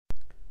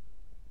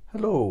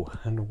Hello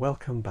and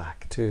welcome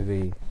back to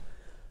the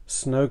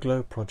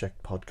Snowglobe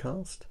Project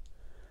podcast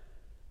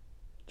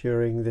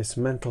during this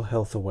Mental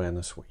Health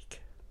Awareness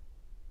Week.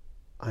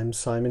 I'm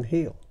Simon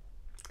Heale,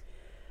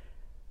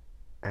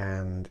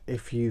 and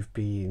if you've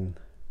been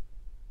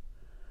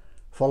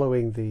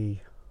following the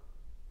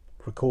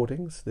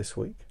recordings this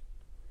week,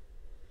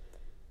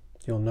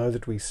 you'll know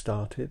that we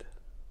started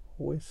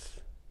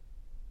with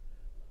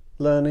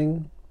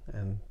learning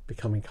and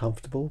becoming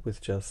comfortable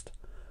with just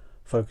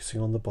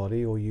focusing on the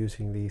body or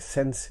using the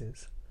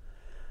senses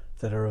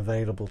that are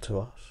available to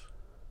us.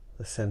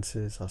 The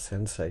senses are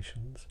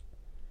sensations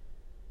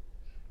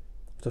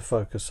to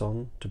focus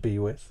on, to be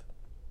with,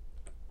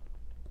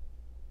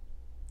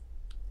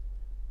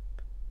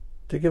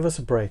 to give us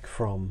a break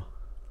from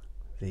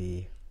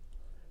the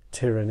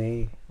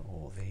tyranny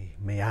or the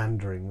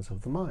meanderings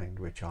of the mind,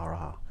 which are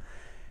our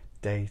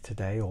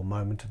day-to-day or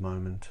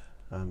moment-to-moment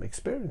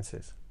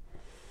experiences.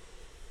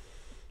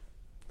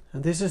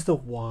 And this is the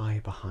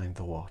why behind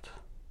the what.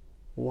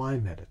 Why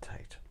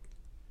meditate?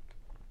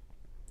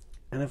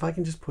 And if I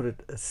can just put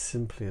it as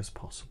simply as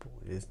possible,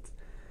 is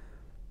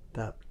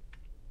that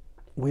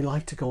we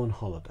like to go on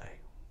holiday.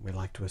 We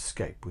like to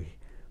escape.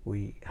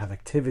 We have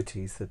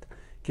activities that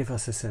give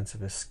us a sense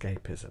of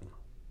escapism.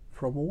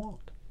 From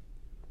what?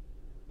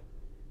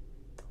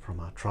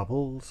 From our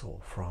troubles or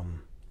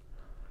from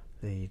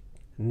the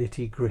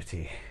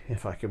nitty-gritty,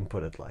 if I can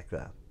put it like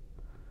that.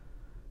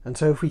 And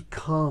so if we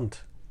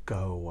can't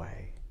go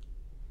away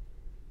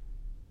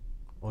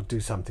or do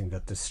something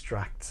that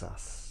distracts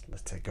us,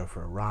 let's say go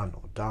for a run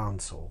or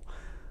dance or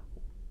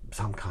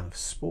some kind of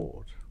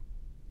sport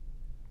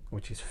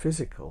which is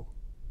physical,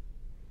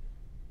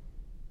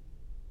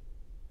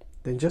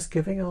 then just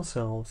giving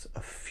ourselves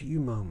a few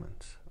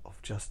moments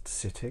of just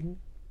sitting,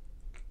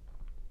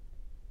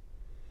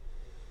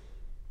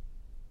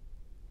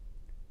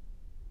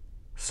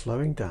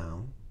 slowing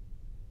down,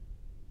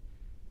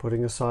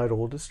 putting aside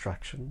all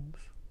distractions,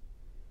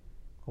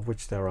 of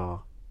which there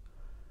are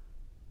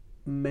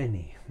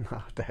many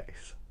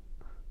nowadays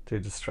to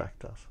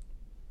distract us,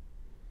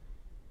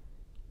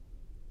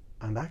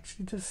 and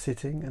actually just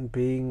sitting and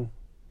being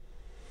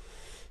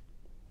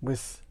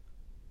with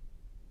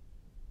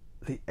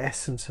the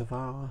essence of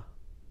our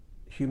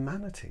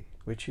humanity,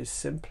 which is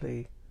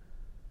simply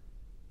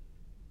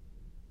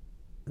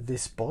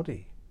this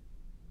body.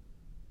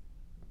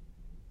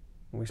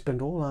 We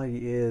spend all our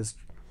years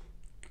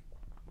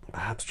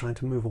perhaps trying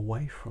to move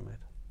away from it,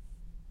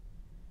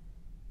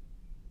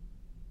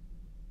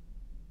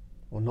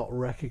 or not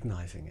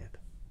recognizing it,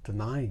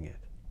 denying it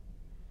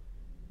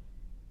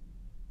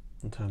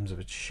in terms of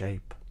its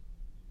shape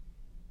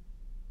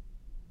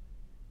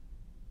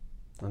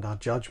and our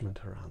judgment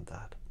around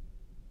that.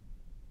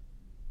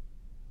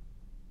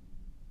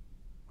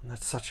 And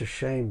that's such a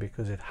shame,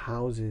 because it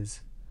houses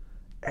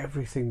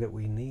everything that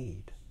we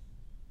need.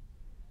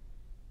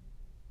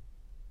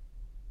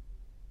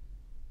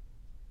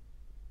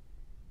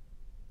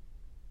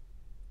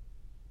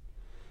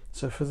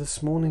 So for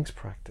this morning's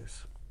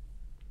practice,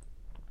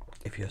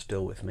 if you're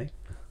still with me,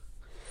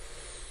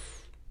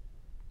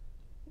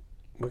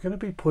 we're going to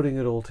be putting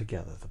it all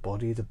together. The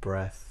body, the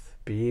breath,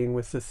 being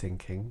with the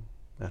thinking.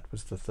 That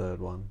was the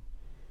third one.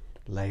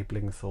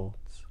 Labeling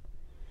thoughts.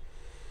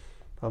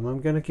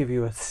 I'm going to give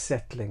you a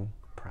settling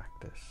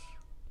practice.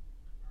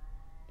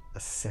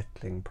 A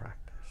settling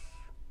practice.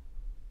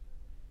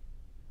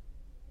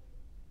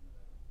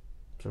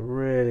 It's a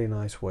really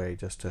nice way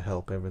just to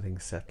help everything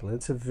settle.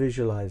 It's a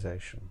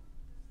visualization.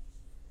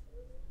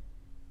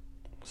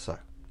 So,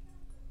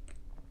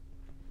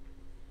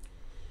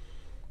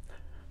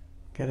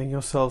 getting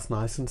yourselves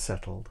nice and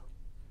settled.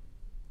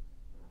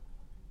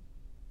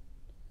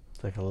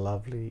 Take a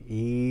lovely,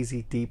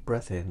 easy, deep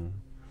breath in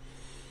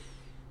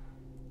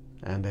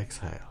and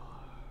exhale.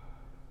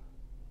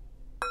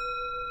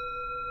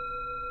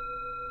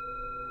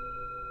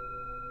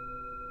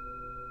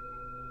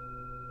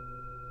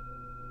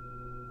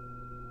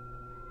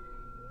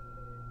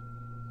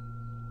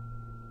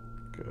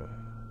 Good.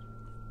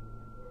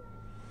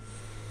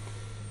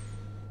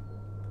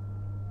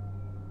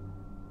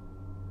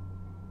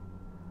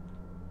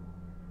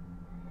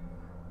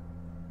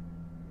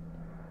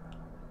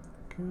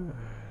 Good.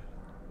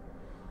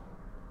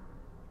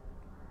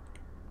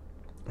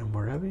 And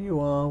wherever you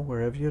are,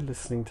 wherever you're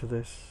listening to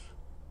this,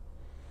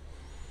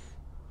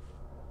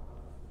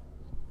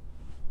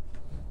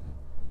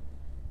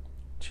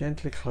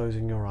 gently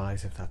closing your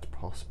eyes if that's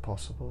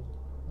possible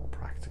or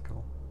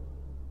practical.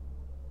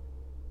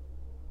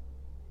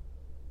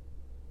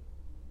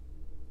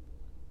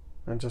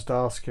 And just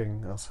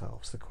asking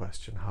ourselves the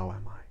question, how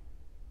am I?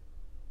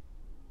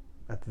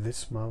 At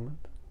this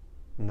moment,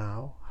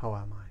 now, how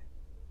am I?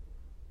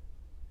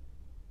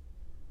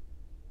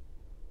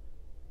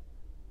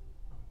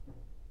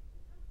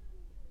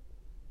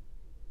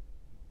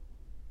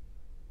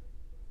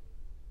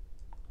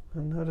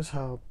 And notice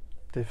how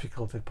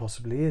difficult it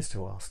possibly is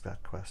to ask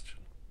that question,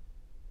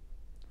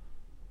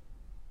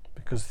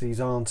 because these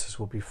answers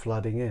will be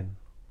flooding in.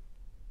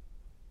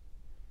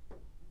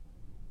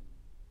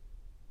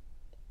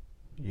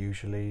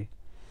 usually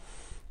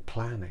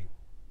planning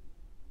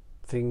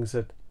things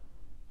that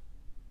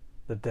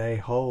the day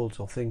holds,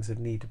 or things that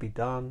need to be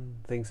done,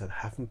 things that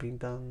haven't been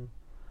done.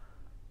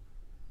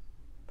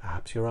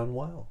 Perhaps you're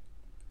unwell.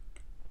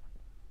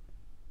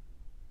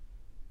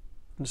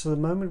 And so the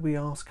moment we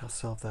ask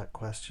ourselves that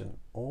question,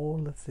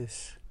 all of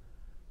this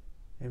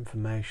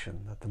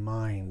information that the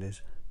mind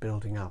is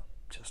building up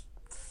just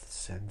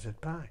sends it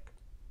back.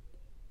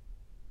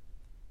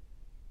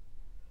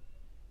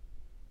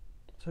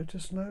 So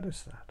just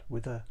notice that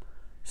with a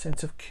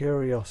sense of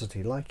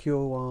curiosity, like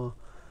you are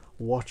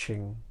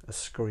watching a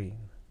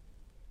screen,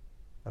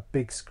 a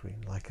big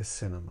screen like a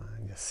cinema,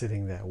 and you're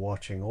sitting there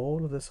watching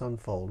all of this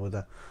unfold with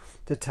a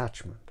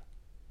detachment.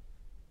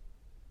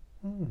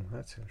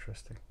 That's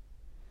interesting.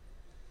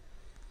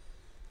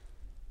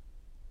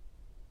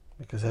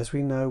 Because as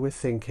we know with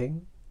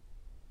thinking,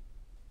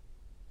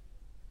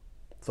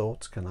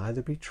 thoughts can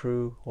either be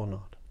true or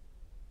not.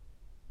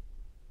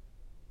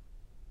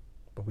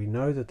 But we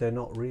know that they're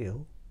not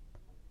real.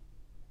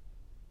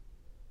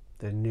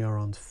 They're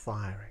neurons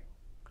firing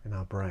in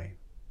our brain.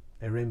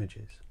 They're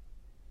images.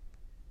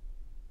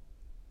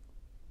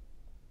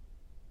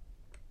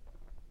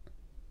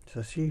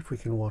 So see if we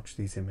can watch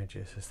these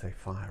images as they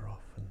fire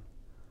off and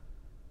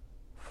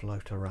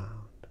float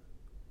around.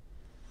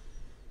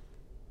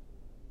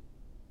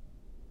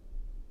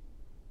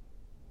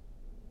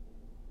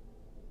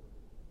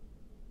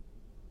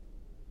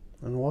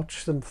 And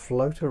watch them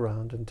float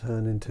around and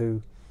turn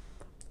into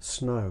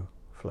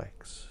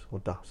snowflakes or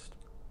dust.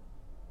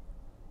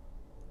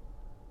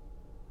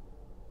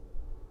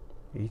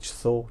 Each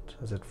thought,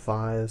 as it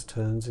fires,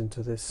 turns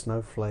into this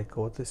snowflake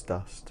or this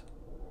dust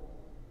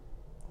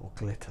or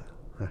glitter.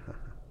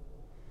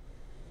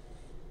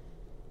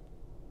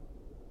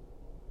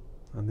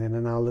 And then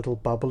in our little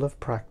bubble of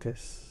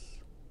practice,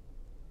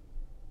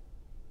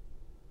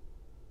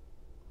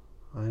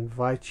 I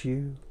invite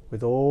you,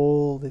 with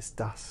all this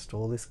dust,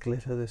 all this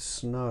glitter, this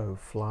snow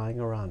flying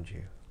around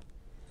you,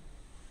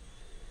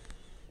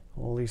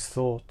 all these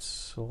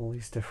thoughts, all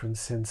these different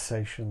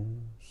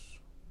sensations,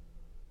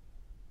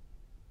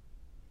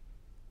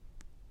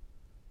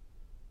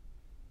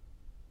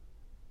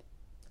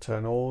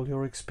 turn all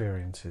your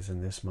experiences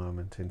in this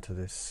moment into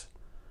this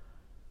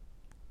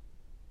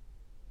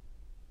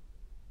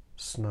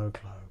snow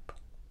globe.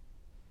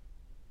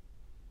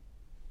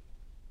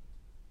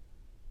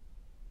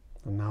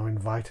 And now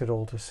invite it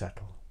all to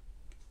settle.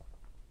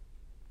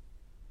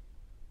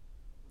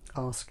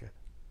 Ask it.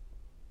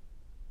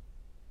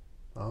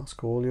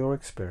 Ask all your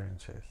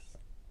experiences,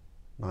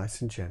 nice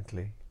and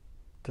gently,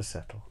 to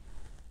settle.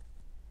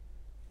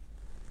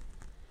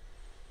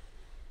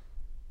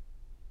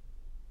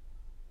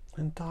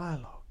 And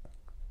dialogue.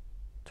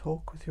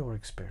 Talk with your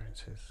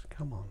experiences.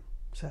 Come on,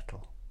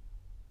 settle.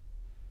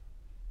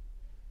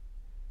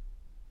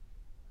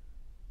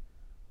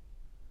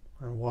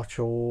 And watch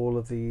all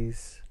of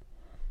these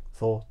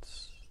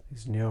thoughts,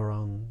 these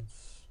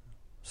neurons,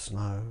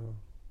 snow,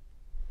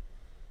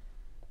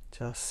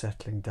 just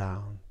settling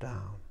down.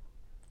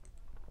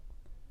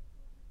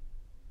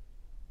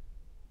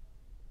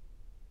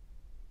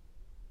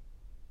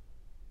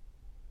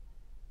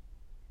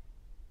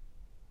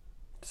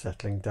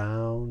 Settling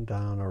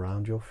down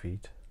around your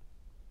feet.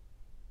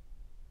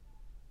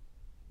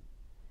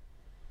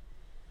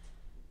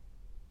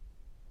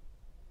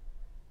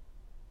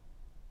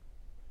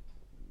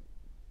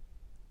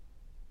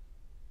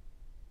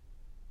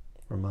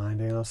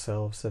 Reminding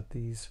ourselves that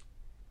these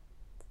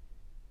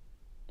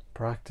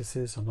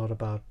practices are not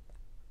about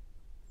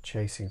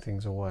chasing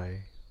things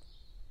away,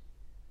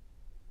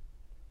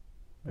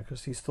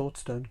 because these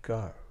thoughts don't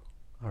go,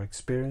 our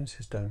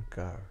experiences don't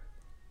go,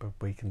 but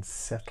we can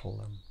settle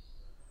them,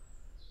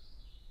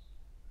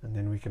 and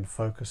then we can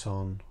focus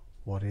on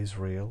what is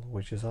real,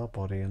 which is our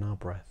body and our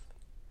breath,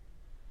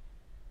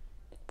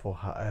 for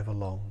however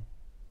long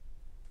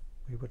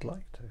we would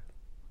like to.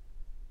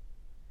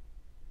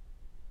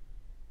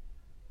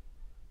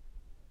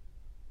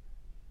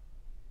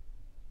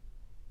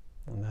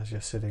 And as you're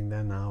sitting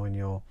there now in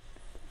your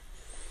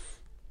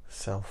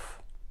self-made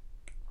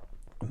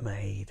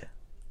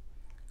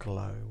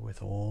glow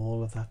with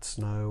all of that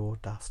snow or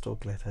dust or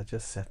glitter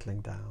just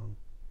settling down,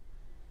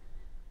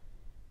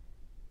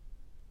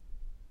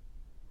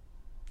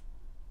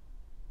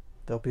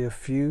 there'll be a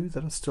few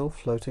that are still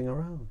floating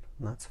around,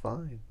 and that's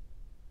fine.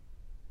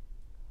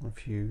 A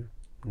few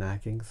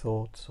nagging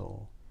thoughts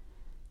or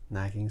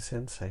nagging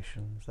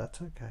sensations,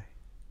 that's okay.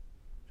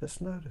 Just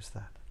notice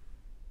that.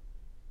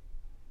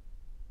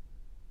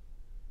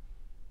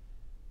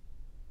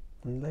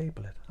 And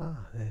label it.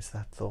 There's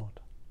that thought.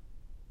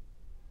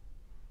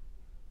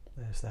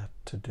 There's that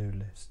to-do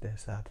list.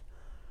 There's that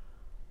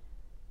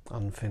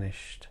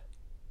unfinished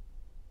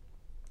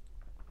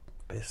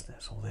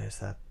business. Or there's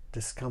that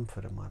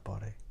discomfort in my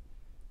body.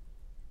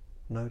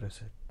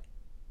 Notice it.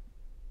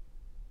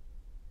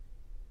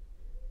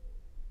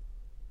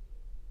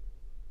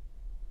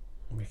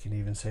 We can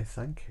even say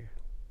thank you.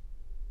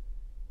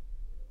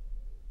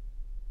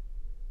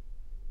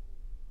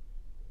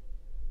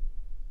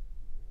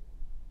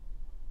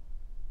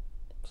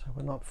 So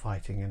we're not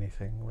fighting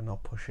anything, we're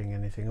not pushing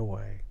anything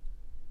away.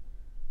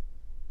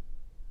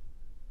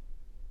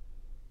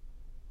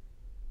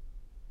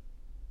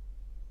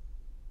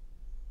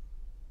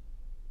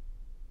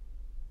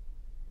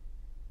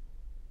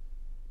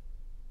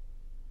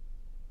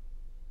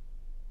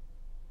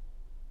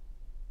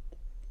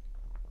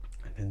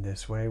 And in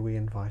this way we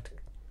invite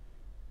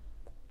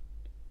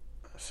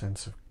a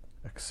sense of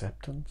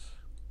acceptance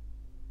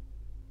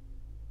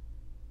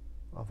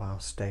of our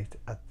state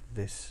at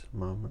this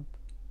moment.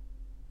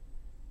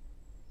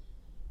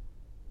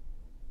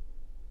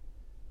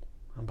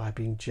 And by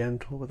being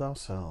gentle with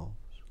ourselves,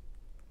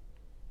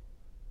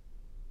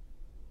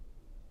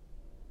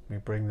 we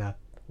bring that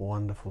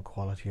wonderful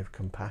quality of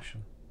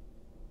compassion.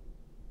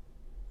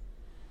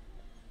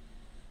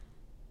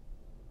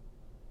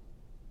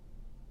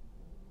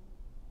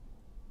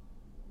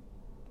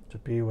 To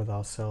be with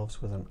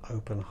ourselves with an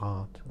open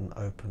heart and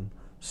open,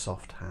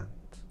 soft hands.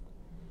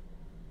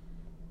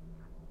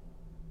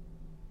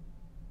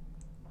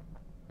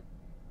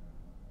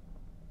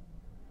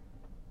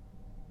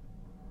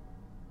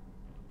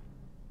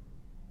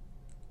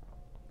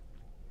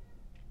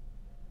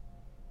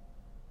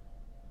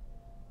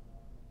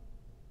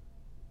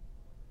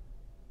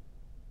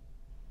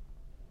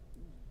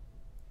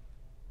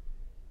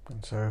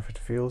 And so if it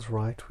feels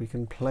right, we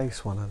can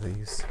place one of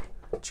these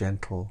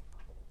gentle,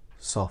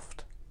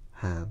 soft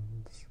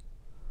hands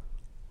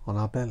on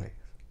our bellies.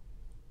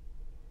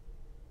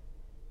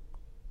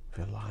 If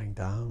you're lying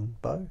down,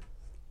 both.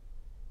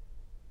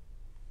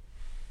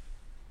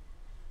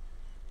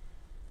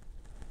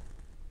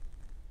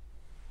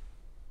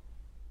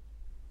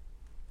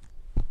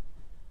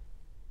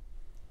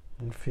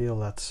 And feel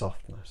that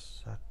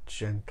softness, that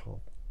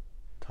gentle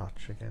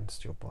touch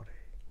against your body.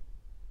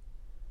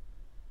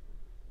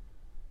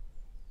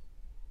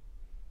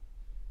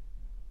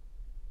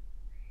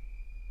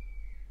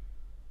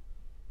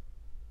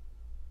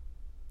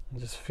 And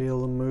just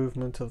feel the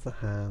movement of the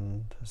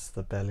hand as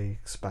the belly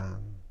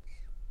expands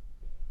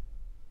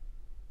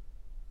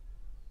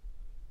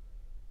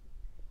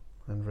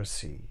and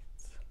recedes.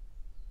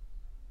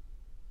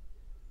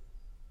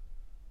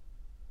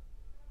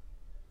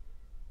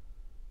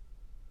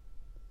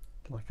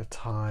 Like a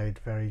tide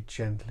very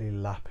gently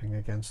lapping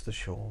against the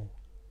shore.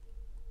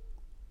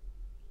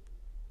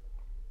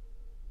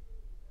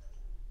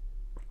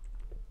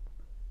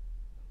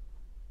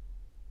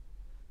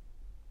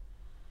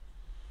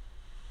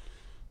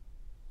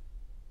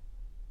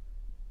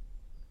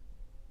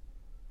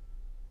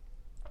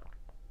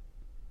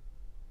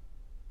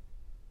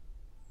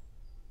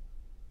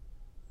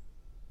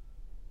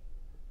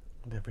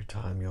 And every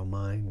time your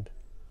mind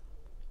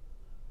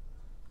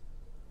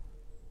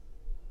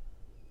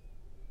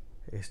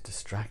is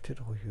distracted,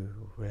 or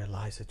you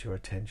realize that your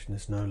attention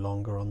is no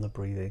longer on the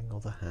breathing or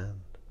the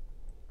hand,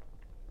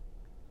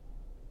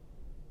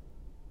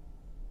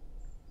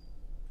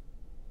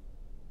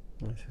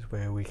 this is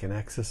where we can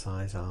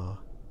exercise our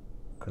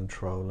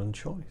control and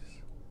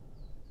choice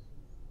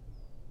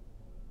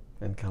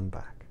and come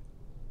back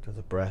to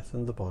the breath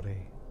and the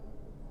body.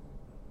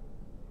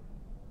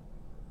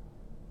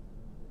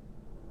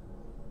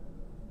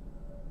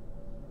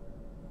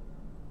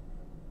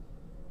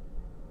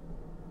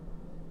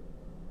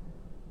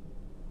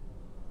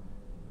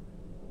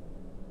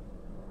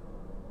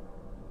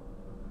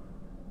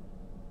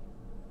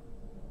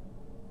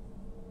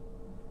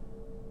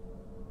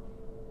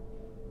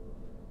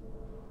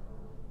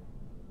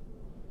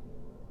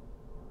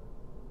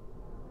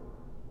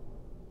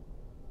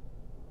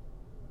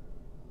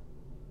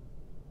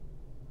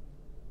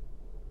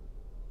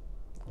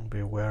 Be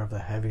aware of the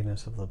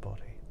heaviness of the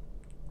body.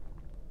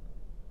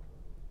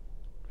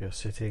 If you're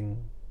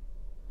sitting,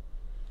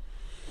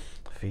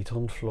 feet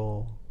on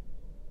floor,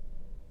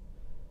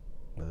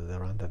 whether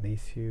they're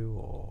underneath you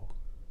or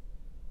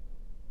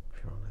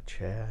if you're on a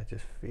chair,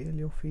 just feel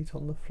your feet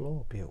on the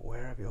floor. Be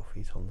aware of your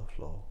feet on the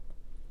floor.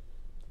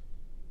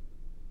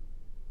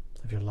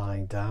 If you're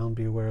lying down,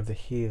 be aware of the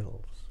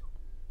heels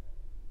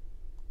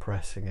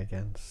pressing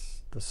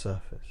against the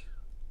surface.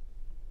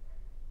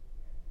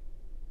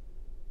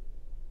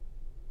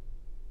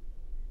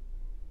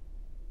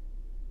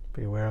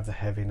 Be aware of the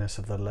heaviness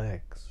of the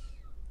legs,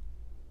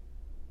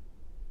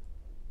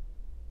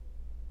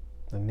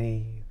 the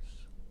knees,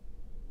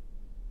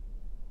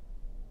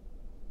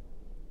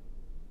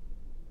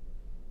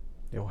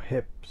 your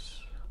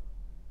hips,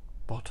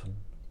 bottom.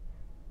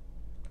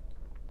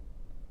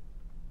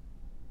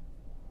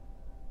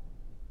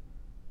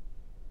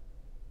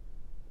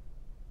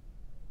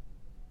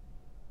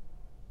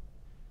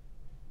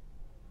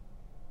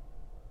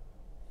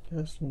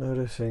 Just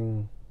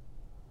noticing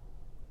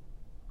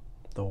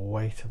the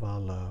weight of our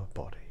lower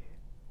body.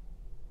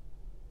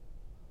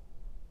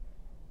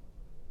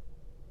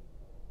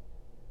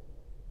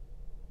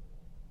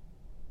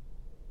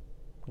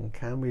 And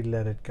can we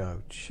let it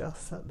go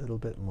just that little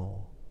bit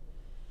more?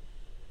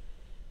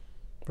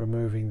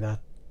 Removing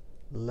that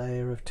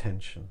layer of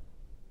tension.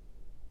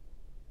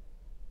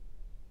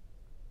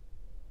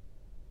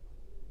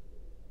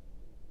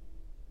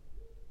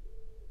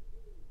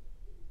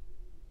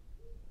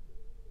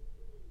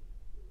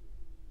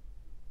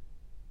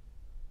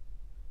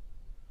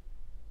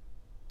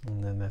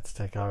 let's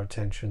take our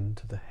attention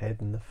to the head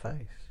and the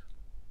face.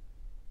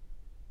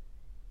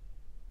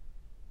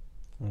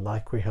 And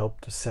like we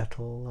help to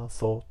settle our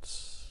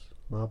thoughts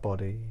and our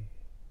body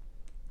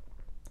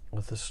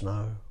with the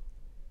snow,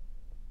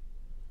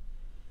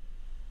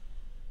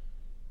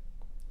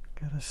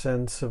 get a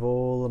sense of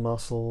all the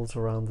muscles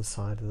around the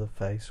side of the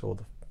face, or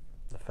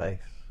the face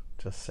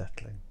just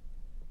settling.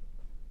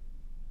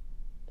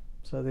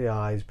 So the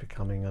eyes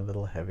becoming a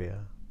little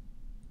heavier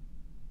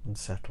and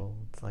settled,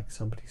 like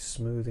somebody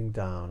smoothing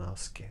down our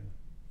skin.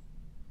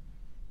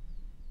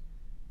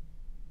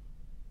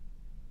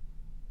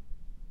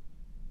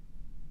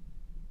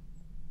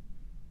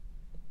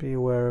 Be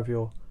aware of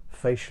your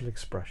facial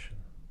expression.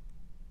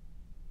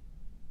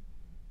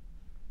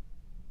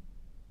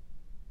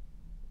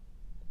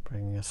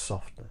 Bringing a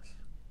softness.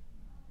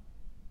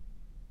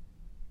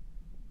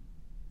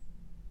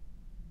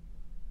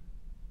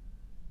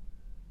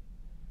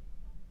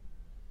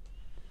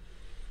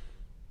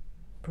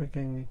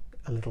 Bringing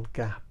a little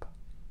gap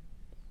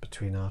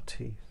between our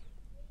teeth,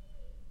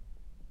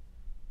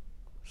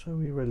 so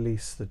we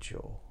release the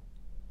jaw.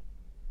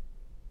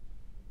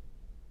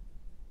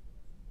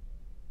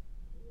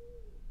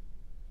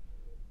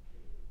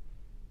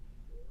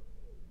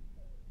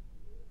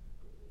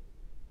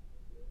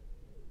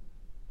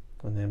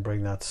 And then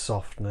bring that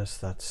softness,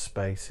 that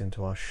space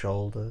into our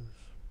shoulders.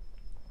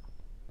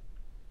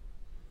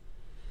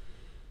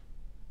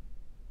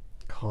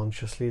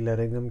 Consciously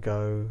letting them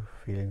go,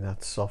 feeling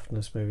that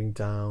softness moving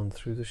down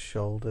through the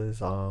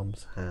shoulders,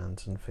 arms,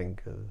 hands and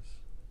fingers.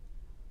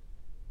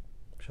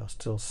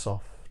 Just still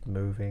soft,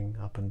 moving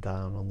up and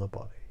down on the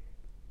body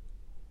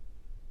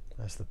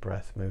as the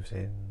breath moves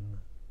in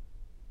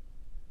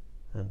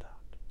and out.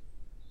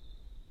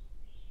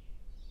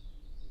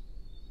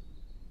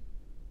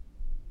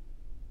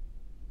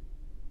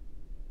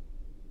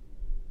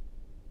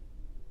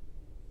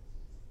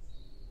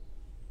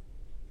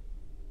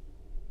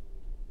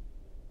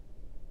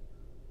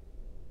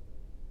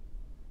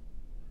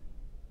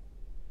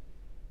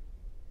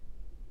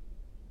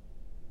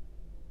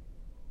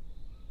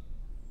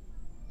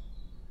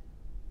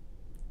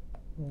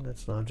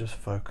 Let's now just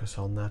focus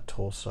on that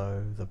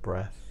torso, the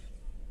breath,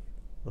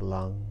 the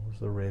lungs,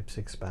 the ribs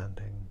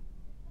expanding.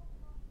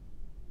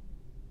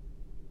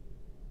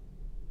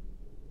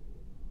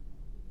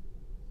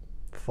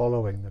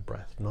 Following the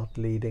breath, not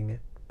leading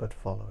it, but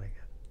following it.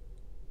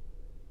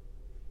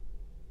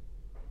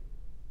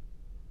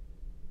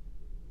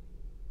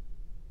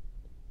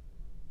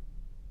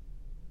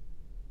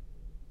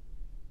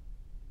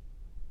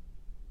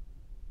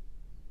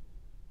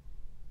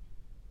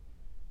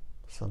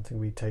 Something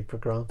we take for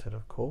granted,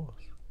 of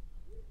course.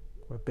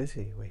 We're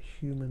busy, we're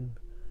human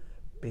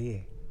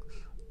beings,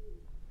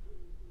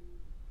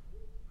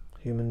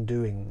 human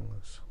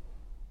doings.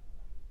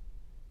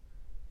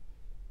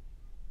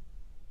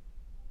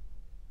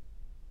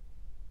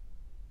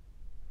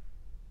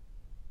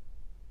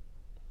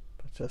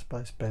 But just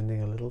by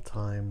spending a little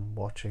time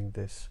watching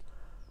this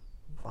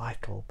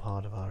vital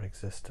part of our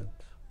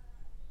existence,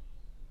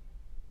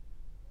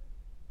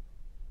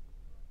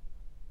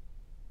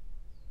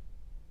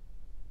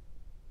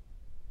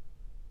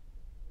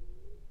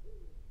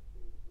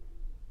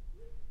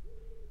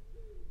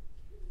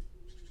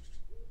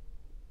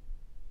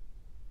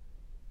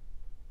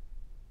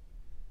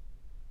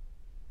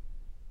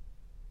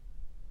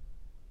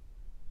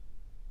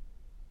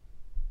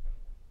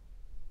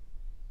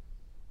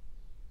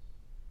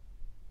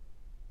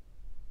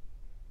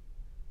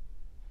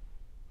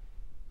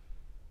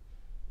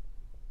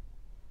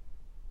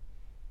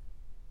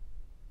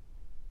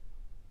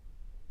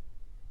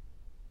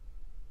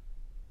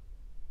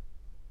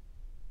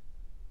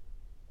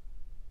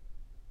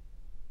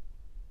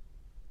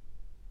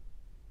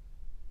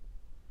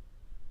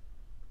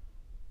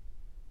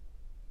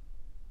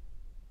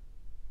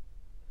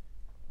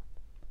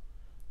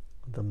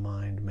 the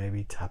mind may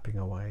be tapping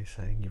away,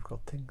 saying you've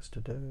got things to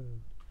do.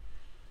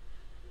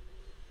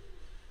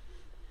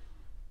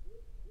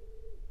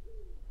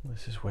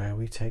 This is where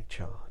we take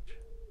charge.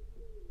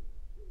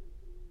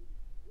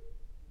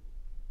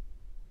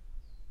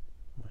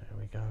 There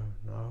we go.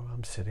 No,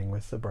 I'm sitting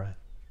with the breath.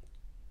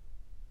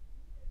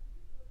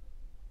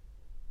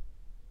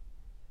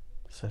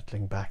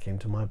 Settling back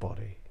into my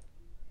body.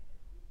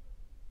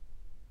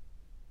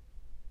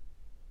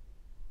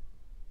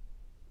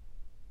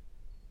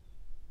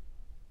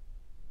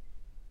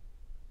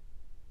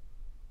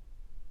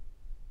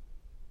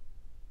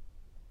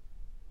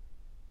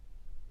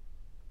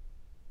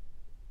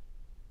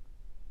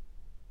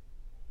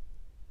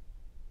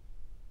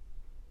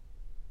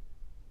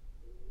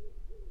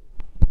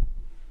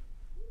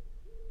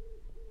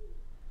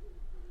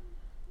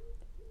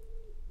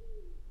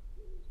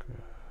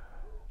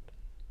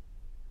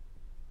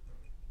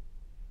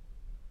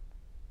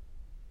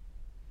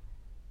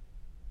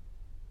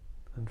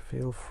 And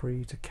feel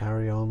free to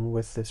carry on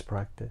with this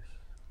practice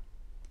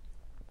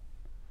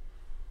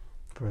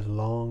for as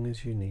long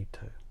as you need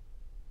to.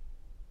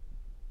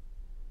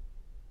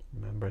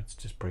 Remember, it's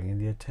just bringing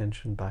the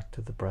attention back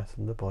to the breath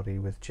and the body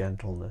with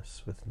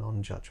gentleness, with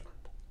non-judgment.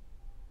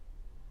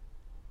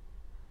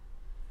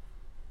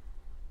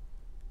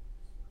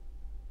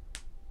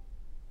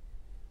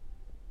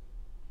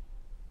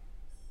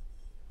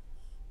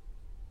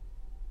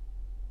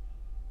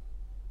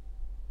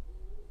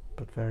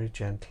 But very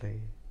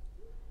gently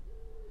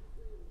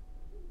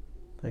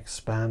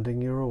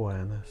expanding your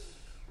awareness.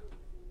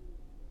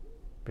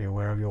 Be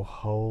aware of your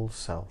whole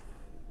self.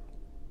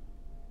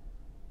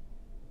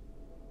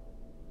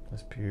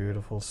 This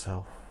beautiful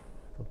self,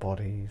 the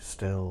body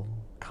still,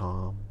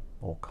 calm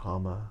or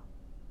calmer,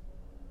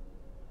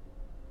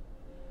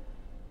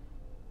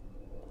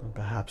 and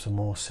perhaps a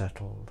more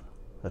settled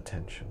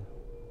attention.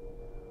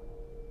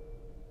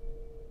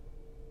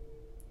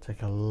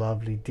 Take a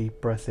lovely deep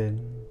breath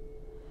in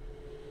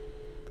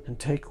and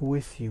take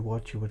with you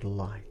what you would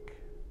like.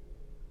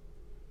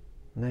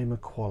 Name a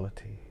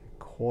quality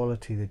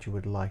that you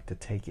would like to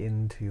take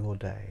into your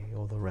day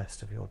or the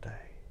rest of your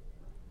day.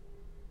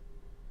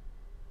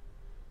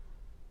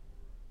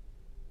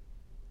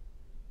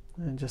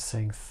 And just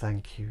saying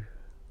thank you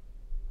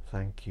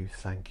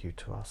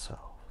to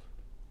ourselves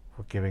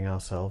for giving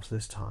ourselves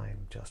this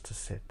time just to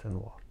sit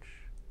and watch.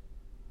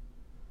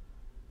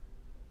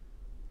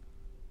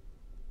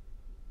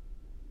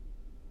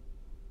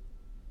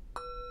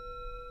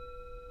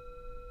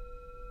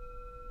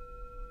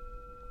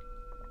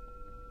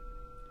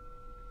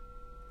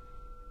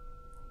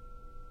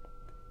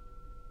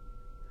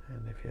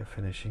 And if you're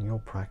finishing your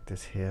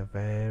practice here,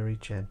 very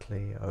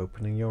gently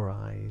opening your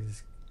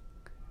eyes,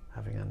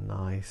 having a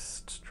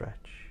nice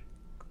stretch.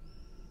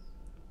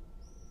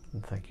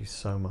 And thank you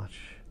so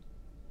much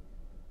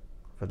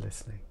for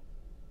listening.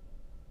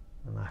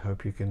 And I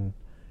hope you can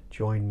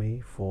join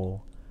me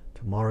for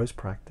tomorrow's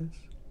practice,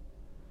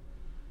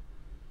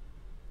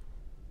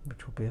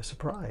 which will be a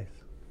surprise.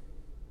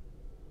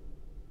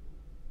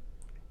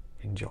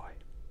 Enjoy.